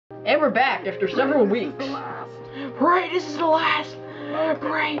And we're back after several weeks. Right, this is the last.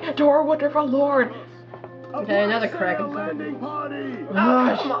 Pray to our wonderful Lord. Okay, another Kraken. Sail landing party.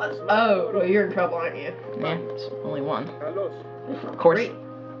 Oh, come on. Oh, well, you're in trouble, aren't you? Yeah, it's only one. Carlos. Of course.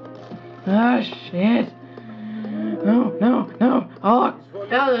 Ah, shit. No, no, no. Oh. Oh,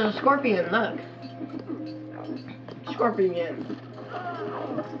 there's a scorpion, look. Scorpion.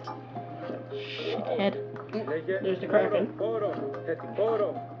 Shithead. There's the Kraken.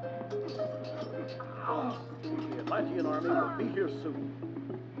 The Atlantean army will be here soon.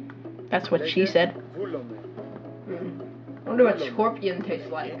 That's what she said. I wonder what scorpion tastes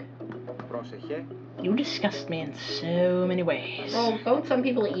like. You disgust me in so many ways. Well, don't some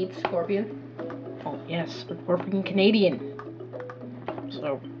people eat scorpion? Oh, yes, but we're freaking Canadian.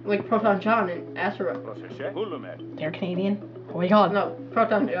 So. Like Proton John and Azura. They're Canadian? Oh my god. No,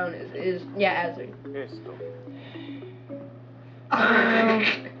 Proton John is yeah, Azura.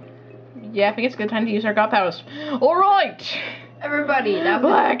 Yeah, I think it's a good time to use our god powers. Alright! Everybody, that was...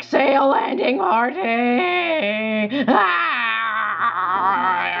 Black Sail Landing Party!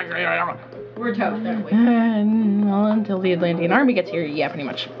 We're toast, aren't we? Well, until the Atlantean army gets here, yeah, pretty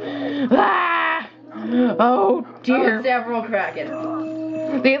much. Oh dear. Oh, several Kraken.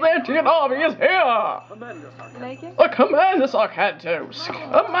 The Atlantean army is here! A commander, Arkantos!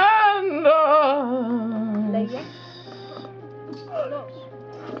 Amanda!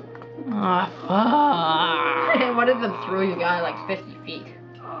 Ah, fuck. One of them threw you guy like 50 feet.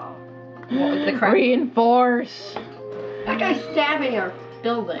 What was the Kraken? Reinforce! That guy's stabbing our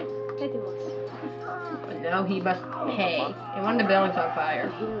building. But now he must pay. And one of the buildings on fire.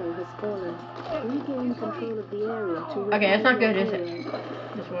 Okay, that's not good, is it?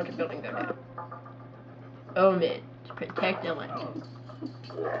 Just watch the building go down. Omen. To protect the land.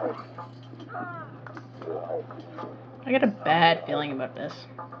 I got a bad feeling about this.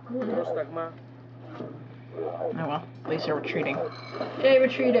 Oh well, at least they're retreating. Yay,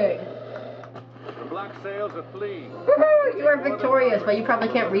 retreating. The black sails are fleeing. Woohoo! You are victorious, but you probably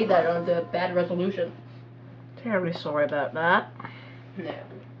can't read that on the bad resolution. Terribly sorry about that. No.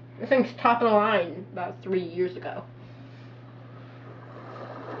 This thing's top of the line about 3 years ago.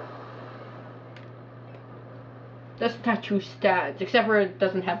 That's not true stats, except for it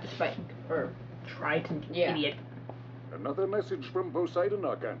doesn't have the spike. Or Trident, yeah. idiot. Another message from Poseidon,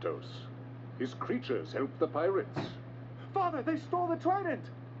 Arkantos. His creatures helped the pirates. Father, they stole the Trident.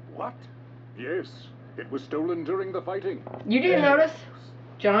 What? Yes, it was stolen during the fighting. You didn't notice?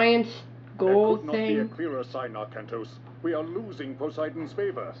 Giant gold There could not thing. be a clearer sign, Arkantos. We are losing Poseidon's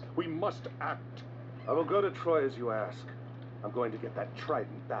favor. We must act. I will go to Troy as you ask. I'm going to get that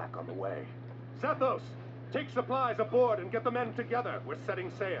Trident back on the way. Zethos, take supplies aboard and get the men together. We're setting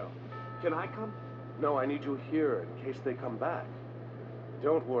sail. Can I come? No, I need you here in case they come back.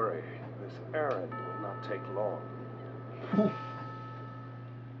 Don't worry. This errand will not take long.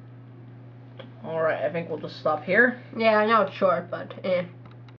 Alright, I think we'll just stop here. Yeah, I know it's short, but eh.